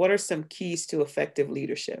experience, what are some keys to effective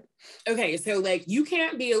leadership? Okay, so you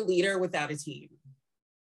can't be a leader without a team.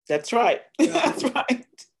 That's right. That's right.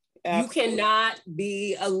 Absolutely. You cannot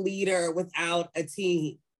be a leader without a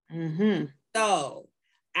team. Mm-hmm. So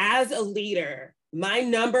as a leader, my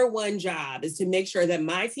number one job is to make sure that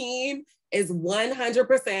my team is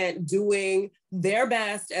 100% doing their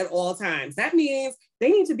best at all times. That means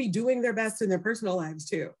they need to be doing their best in their personal lives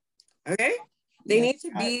too. Okay? They need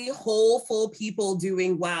to be whole, full people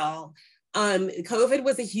doing well. COVID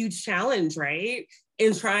was a huge challenge, right?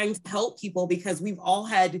 In trying to help people because we've all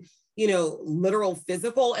had literal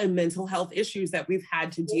physical and mental health issues that we've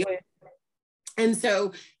had to deal with. And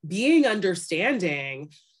so being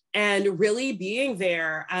understanding and really being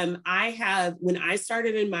there, when I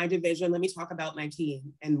started in my division, let me talk about my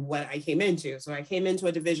team and what I came into. So I came into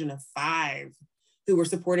a division of 5 who were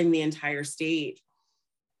supporting the entire state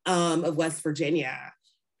of West Virginia.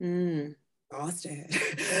 Austin.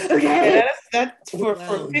 Okay. Yeah, that's for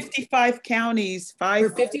 55 counties. For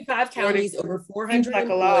 55 counties, over 400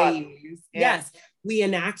 employees. Yes. We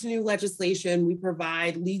enact new legislation. We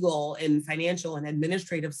provide legal and financial and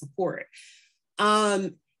administrative support.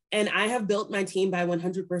 And I have built my team by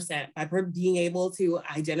 100% by being able to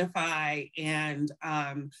identify and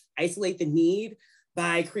isolate the need,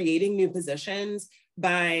 by creating new positions,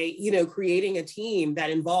 by creating a team that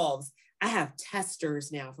involves. I have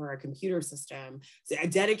testers now for our computer system, so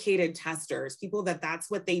dedicated testers, people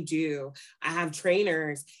that's what they do. I have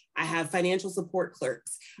trainers, I have financial support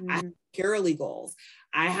clerks, I have paralegals.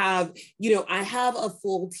 I have a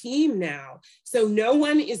full team now. So no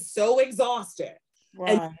one is so exhausted. Wow.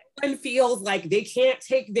 And no one feels like they can't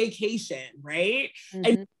take vacation, right? Mm-hmm.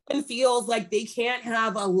 And no one feels like they can't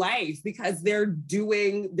have a life because they're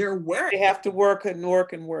doing their work. They have to work and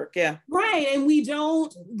work and work, yeah. Right, and we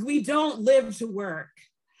don't live to work.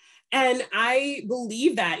 And I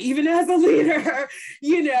believe that even as a leader,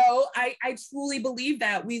 I truly believe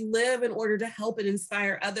that we live in order to help and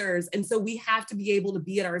inspire others. And so we have to be able to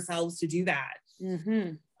be it ourselves to do that.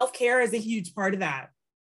 Mm-hmm. Self-care is a huge part of that.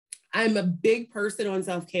 I'm a big person on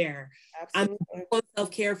self-care. Absolutely. I'm on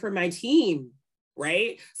self-care for my team,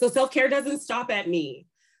 right? So self-care doesn't stop at me.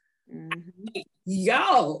 Mm-hmm.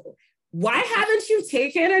 Yo, why haven't you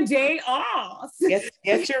taken a day off?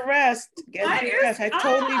 Get your rest. Get your rest. I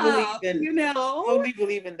totally totally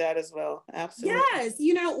believe in that as well. Absolutely. Yes,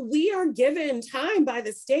 we are given time by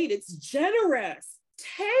the state. It's generous.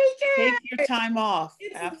 Take your time off.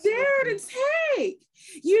 It's Absolutely. there to take.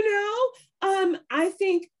 I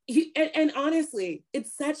think, and honestly, it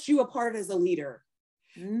sets you apart as a leader.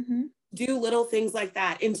 Mm-hmm. Do little things like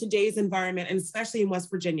that in today's environment, and especially in West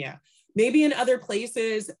Virginia. Maybe in other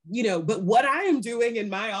places, but what I am doing in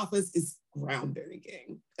my office is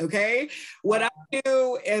groundbreaking, okay? What I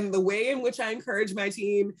do and the way in which I encourage my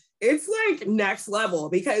team, it's like next level,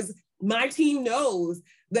 because my team knows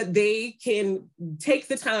that they can take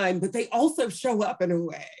the time, but they also show up in a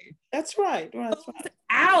way. That's right. That's right.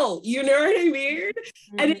 Out, you know what I mean?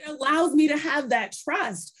 Mm-hmm. And it allows me to have that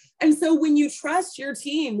trust. And so when you trust your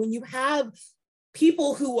team, when you have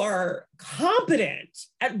people who are competent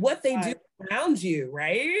at what they do around you,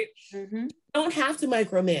 right? Mm-hmm. You don't have to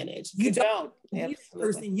micromanage. You don't.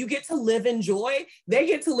 Person. You get to live in joy. They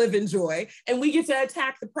get to live in joy, and we get to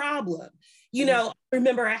attack the problem. I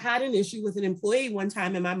remember I had an issue with an employee one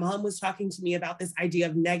time, and my mom was talking to me about this idea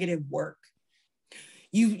of negative work.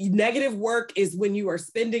 Negative work is when you are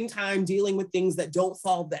spending time dealing with things that don't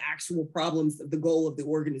solve the actual problems of the goal of the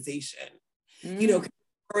organization.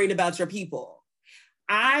 Worried about your people.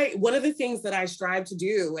 One of the things that I strive to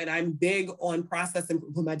do, and I'm big on process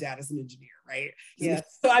improvement. My dad is an engineer, right?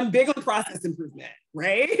 Yes. So I'm big on process improvement,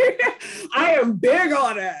 right? I am big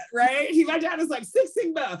on it, right? My dad is like, Six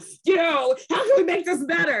Sigma, how can we make this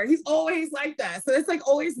better? He's always like that. So it's like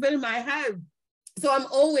always been in my head. So I'm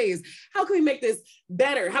always, how can we make this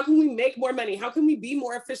better? How can we make more money? How can we be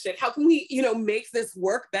more efficient? How can we, make this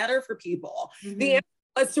work better for people? Mm-hmm. The answer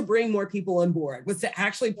was to bring more people on board, was to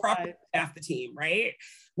actually properly staff the team, right?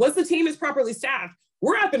 Once the team is properly staffed,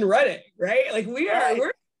 we're up and running, right? Like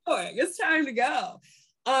we're going, it's time to go.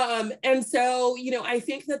 And so, I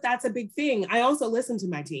think that that's a big thing. I also listen to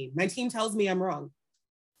my team. My team tells me I'm wrong.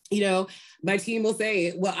 My team will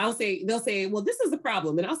say, they'll say, well, this is the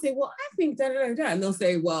problem. And I'll say, well, I think da, da, da, da. And they'll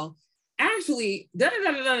say, well, actually, da,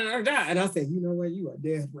 da, da, da, da, da. And I'll say, you know what, you are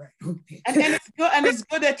dead right. Okay. And it's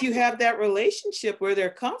good that you have that relationship where they're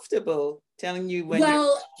comfortable telling you when.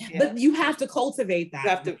 But you have to cultivate that. You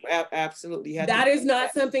have to, absolutely. That is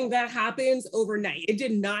not something that happens overnight. It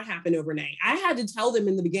did not happen overnight. I had to tell them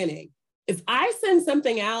in the beginning, if I send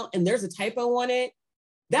something out and there's a typo on it,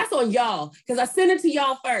 that's on y'all, because I sent it to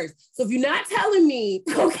y'all first. So if you're not telling me,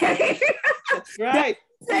 okay, that's right.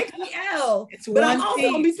 Take me L. But I'm also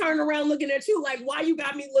gonna be turning around looking at you like, why you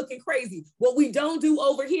got me looking crazy? What we don't do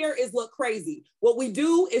over here is look crazy. What we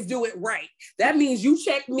do is do it right. That means you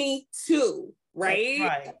check me too, right?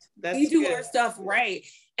 That's right. We do our stuff right.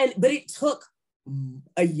 But it took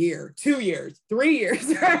a year, 2 years, 3 years,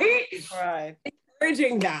 right? Right.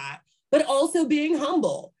 Encouraging that, but also being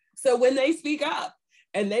humble. So when they speak up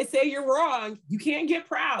and they say you're wrong, you can't get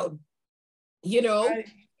proud, right.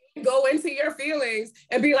 Go into your feelings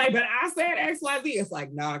and be like, but I said X, Y, Z. It's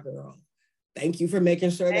like, nah, girl. Thank you for making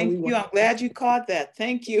sure that we I'm glad you caught that.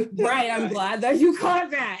 Thank you. Right. I'm glad that you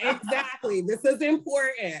caught that. Exactly. This is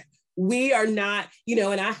important. We are not,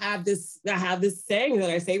 and I have this saying that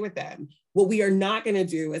I say with them. What we are not going to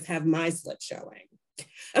do is have my slip showing.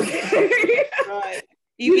 Okay. Right.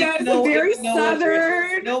 It's a very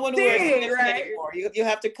Southern no one thing, wears right? anymore. You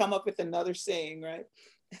have to come up with another saying, right?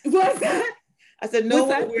 What's that? I said, no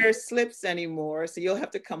one wears slips anymore, so you'll have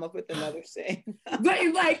to come up with another saying. But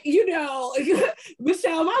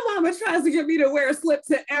Michelle, my mama tries to get me to wear a slip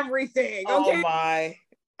to everything. Okay? Oh my.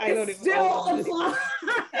 I don't even still apply.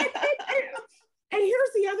 And here's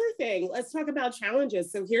the other thing. Let's talk about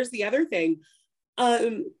challenges. So here's the other thing.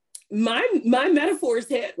 My metaphors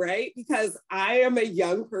hit, right? Because I am a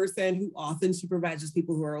young person who often supervises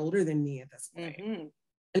people who are older than me at this point. Mm-hmm.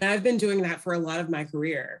 And I've been doing that for a lot of my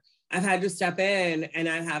career. I've had to step in and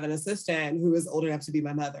I have an assistant who is old enough to be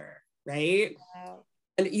my mother, right? Wow.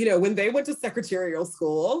 And when they went to secretarial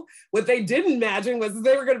school, what they didn't imagine was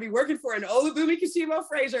they were going to be working for an Olabumi Kishimo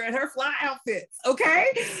Fraser and her fly outfits, okay?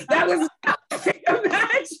 That was not what they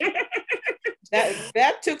imagined.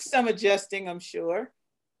 That took some adjusting, I'm sure.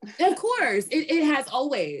 Of course, it has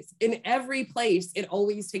always, in every place, it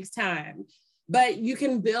always takes time. but you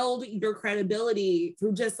can build your credibility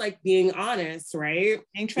through just like being honest, right?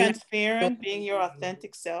 Being transparent, being your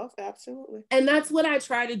authentic self. Absolutely. And that's what I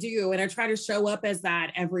try to do. And I try to show up as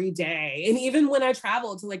that every day. And even when I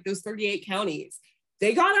travel to like those 38 counties,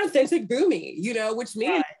 they got authentic Boomy, you know, which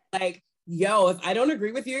means like, yo, if I don't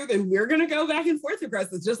agree with you, then we're going to go back and forth across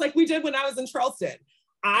this, just like we did when I was in Charleston.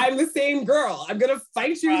 I'm the same girl. I'm going to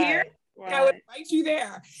fight you here. Right. I would fight you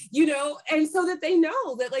there, you know, and so that they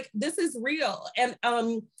know that like this is real. And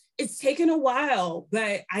it's taken a while,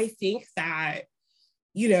 but I think that,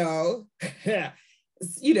 you know,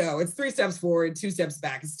 it's 3 steps forward, 2 steps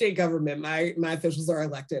back. State government, my officials are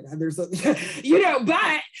elected, and there's you know,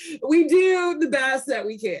 but we do the best that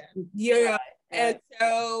we can, you know. Right. And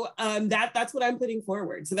so that's what I'm putting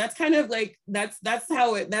forward. So that's kind of like that's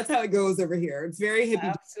how it goes over here. It's very hippie.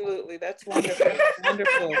 Absolutely, that's wonderful.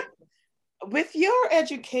 Wonderful. With your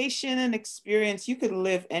education and experience, you could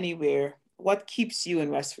live anywhere. What keeps you in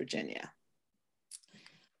West Virginia?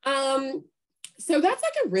 So that's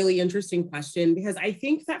like a really interesting question, because I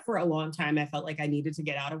think that for a long time, I felt like I needed to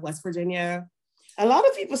get out of West Virginia. A lot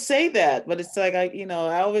of people say that, but it's like, I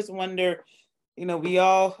always wonder, we're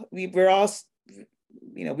all,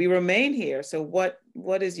 we remain here. So what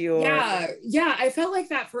is your... Yeah, I felt like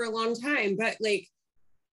that for a long time, but like,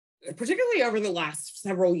 particularly over the last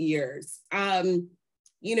several years, I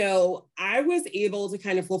was able to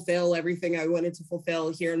kind of fulfill everything I wanted to fulfill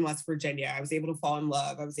here in West Virginia. I was able to fall in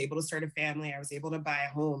love. I was able to start a family. I was able to buy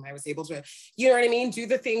a home. I was able to, you know what I mean? Do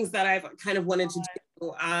the things that I've kind of wanted to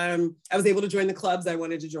do. I was able to join the clubs I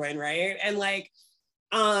wanted to join, right? And like,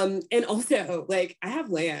 and also like I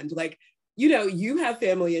have land, like, you have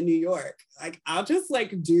family in New York. Like, I'll just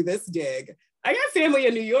like do this dig. I got family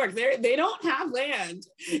in New York. They don't have land,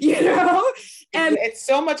 and it's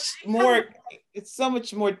so much more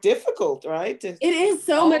difficult, right? It is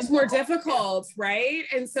so much more difficult, right?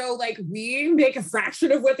 And so like we make a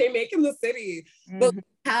fraction of what they make in the city, but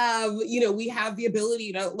we have the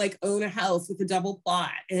ability to like own a house with a double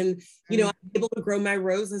plot, and I'm able to grow my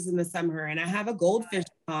roses in the summer, and I have a goldfish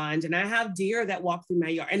pond, and I have deer that walk through my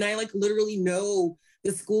yard, and I like literally know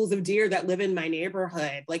the schools of deer that live in my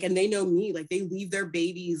neighborhood, like, and they know me, like they leave their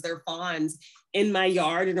babies, their fawns in my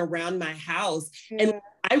yard and around my house. And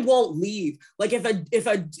I won't leave. Like if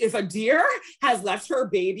a deer has left her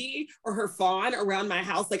baby or her fawn around my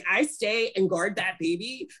house, like I stay and guard that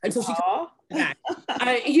baby until she comes back.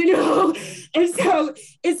 And so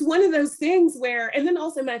it's one of those things where, and then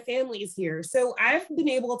also my family's here. So I've been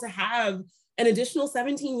able to have an additional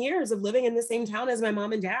 17 years of living in the same town as my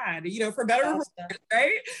mom and dad, for better or worse,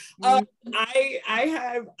 right?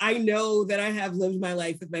 I know that I have lived my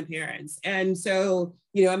life with my parents. And so,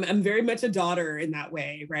 I'm very much a daughter in that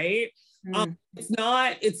way, right? It's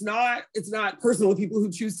not personal to people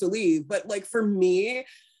who choose to leave, but like for me,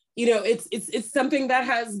 it's something that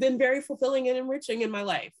has been very fulfilling and enriching in my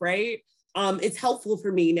life, right? It's helpful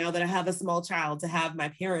for me now that I have a small child to have my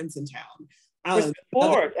parents in town.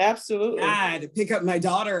 Support, absolutely. Dad pick up my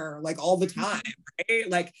daughter like all the time, right?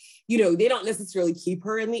 Like, they don't necessarily keep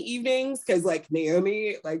her in the evenings because like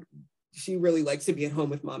Naomi, like she really likes to be at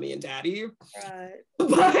home with mommy and daddy. Right.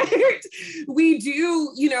 But we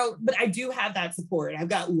do, but I do have that support. I've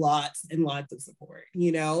got lots and lots of support,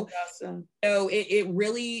 Awesome. So it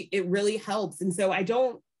really helps. And so I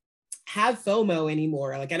don't have FOMO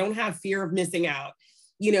anymore. Like I don't have fear of missing out.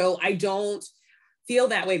 I don't feel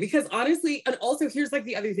that way because honestly, and also here's like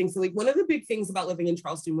the other thing. So like one of the big things about living in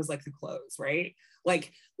Charleston was like the clothes, right?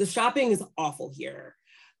 Like the shopping is awful here.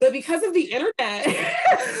 But because of the internet,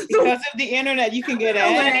 you can get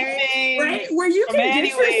anything, right? Where you can get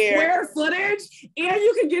your square footage and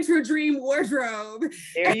you can get your dream wardrobe.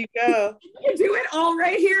 There you go. You can do it all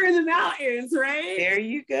right here in the mountains, right? There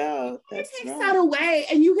you go. It takes that away,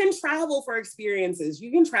 and you can travel for experiences. You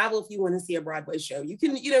can travel if you want to see a Broadway show. You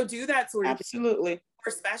can, do that sort of absolutely thing for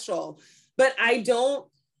special. But I don't.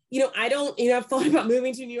 I've thought about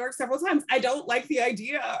moving to New York several times. I don't like the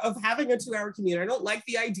idea of having a 2-hour commute. I don't like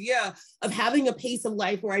the idea of having a pace of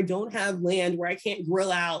life where I don't have land, where I can't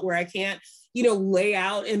grill out, where I can't, lay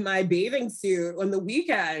out in my bathing suit on the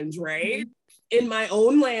weekends, right? In my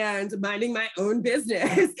own land, minding my own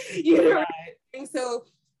business, Right. And so,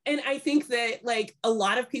 and I think that like a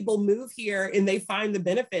lot of people move here and they find the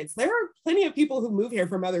benefits. There are plenty of people who move here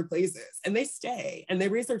from other places and they stay and they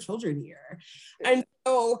raise their children here. And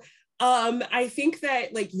so I think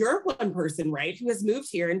that like you're one person, right, who has moved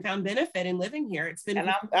here and found benefit in living here. It's been, and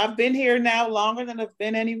I've been here now longer than I've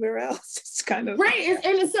been anywhere else. It's kind of right.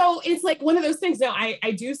 And so it's like one of those things. Now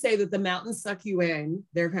I do say that the mountains suck you in.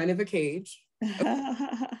 They're kind of a cage.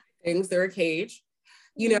 They're a cage.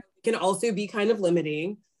 you know, can also be kind of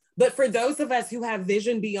limiting. But for those of us who have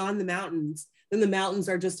vision beyond the mountains, then the mountains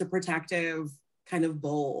are just a protective kind of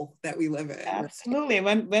bowl that we live in. Absolutely.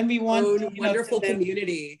 When we want wonderful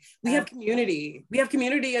community, we have community. We have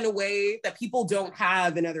community in a way that people don't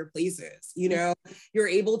have in other places. You know, you're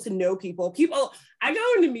able to know people. I go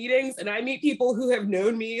into meetings and I meet people who have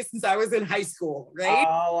known me since I was in high school, right?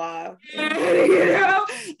 Oh, wow. And, you know,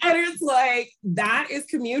 and it's like, that is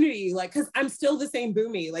community. Like, because I'm still the same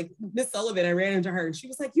Boomy. Like Miss Sullivan, I ran into her and she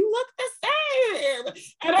was like, "You look the same."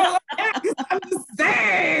 And I'm like, "Yeah, 'cause I'm the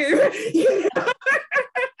same." You know?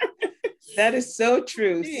 That is so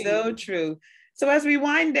true. So true. So as we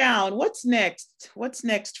wind down, what's next? What's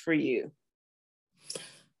next for you?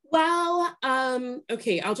 Well,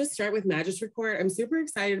 okay, I'll just start with Magistrate Court. I'm super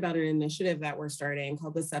excited about an initiative that we're starting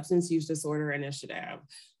called the Substance Use Disorder Initiative.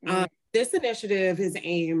 This initiative is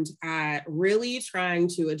aimed at really trying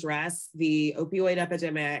to address the opioid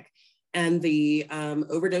epidemic and the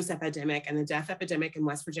overdose epidemic and the death epidemic in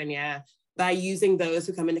West Virginia by using those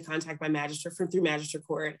who come into contact by through Magistrate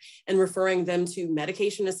Court and referring them to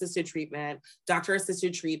medication-assisted treatment,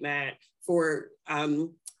 doctor-assisted treatment for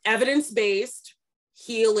evidence-based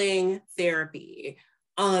healing therapy,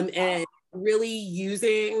 and really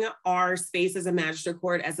using our space as a Magistrate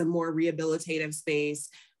Court as a more rehabilitative space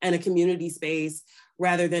and a community space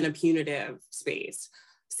rather than a punitive space.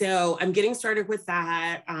 So I'm getting started with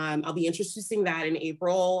that. I'll be introducing that in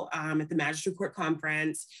April at the Magistrate Court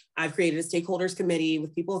Conference. I've created a stakeholders committee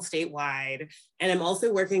with people statewide. And I'm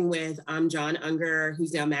also working with John Unger,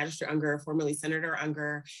 who's now Magistrate Unger, formerly Senator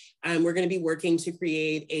Unger. We're gonna be working to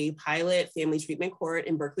create a pilot family treatment court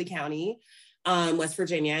in Berkeley County, West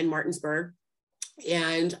Virginia, in Martinsburg.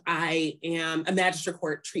 And I am a Magistrate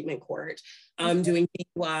Court treatment court, doing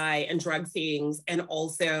DUI and drug things, and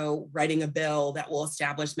also writing a bill that will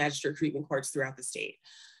establish magistrate treatment courts throughout the state.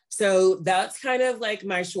 So that's kind of like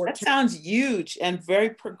my short term. That sounds huge and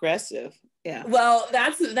very progressive. Yeah. Well,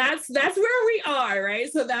 that's where we are,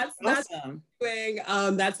 right? So that's awesome.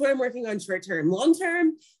 That's what I'm working on short term. Long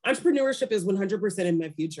term, entrepreneurship is 100% in my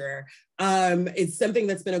future. It's something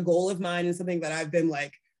that's been a goal of mine and something that I've been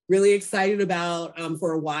like really excited about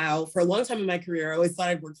for a while. For a long time in my career, I always thought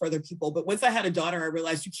I'd work for other people. But once I had a daughter, I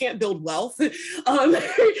realized you can't build wealth by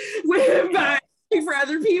working for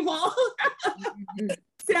other people.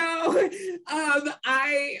 So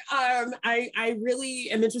I really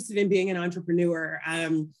am interested in being an entrepreneur,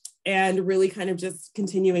 and really kind of just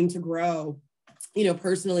continuing to grow, you know,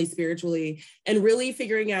 personally, spiritually, and really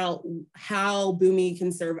figuring out how Boomy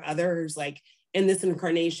can serve others, like in this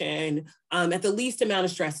incarnation, at the least amount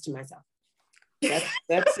of stress to myself.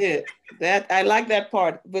 That's it. That I like that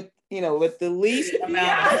part. With the least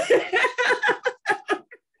amount. Yeah.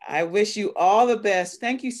 I wish you all the best.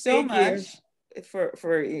 Thank you so much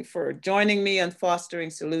for joining me on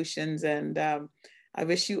Fostering Solutions, and I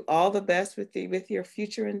wish you all the best with your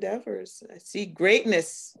future endeavors. I see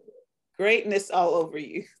greatness all over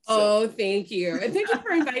you. So. Oh, thank you. And thank you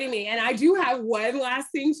for inviting me. And I do have one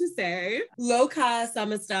last thing to say. Loka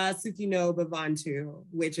samasta sukhino bhavantu,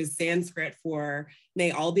 which is Sanskrit for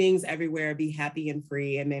may all beings everywhere be happy and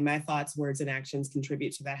free, and may my thoughts, words, and actions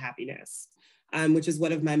contribute to that happiness, which is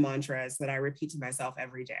one of my mantras that I repeat to myself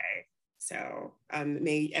every day. So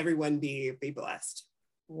may everyone be blessed.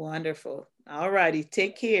 Wonderful. All righty.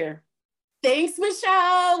 Take care. Thanks,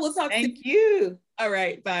 Michelle. We'll talk soon. Thank you. All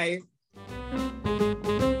right. Bye.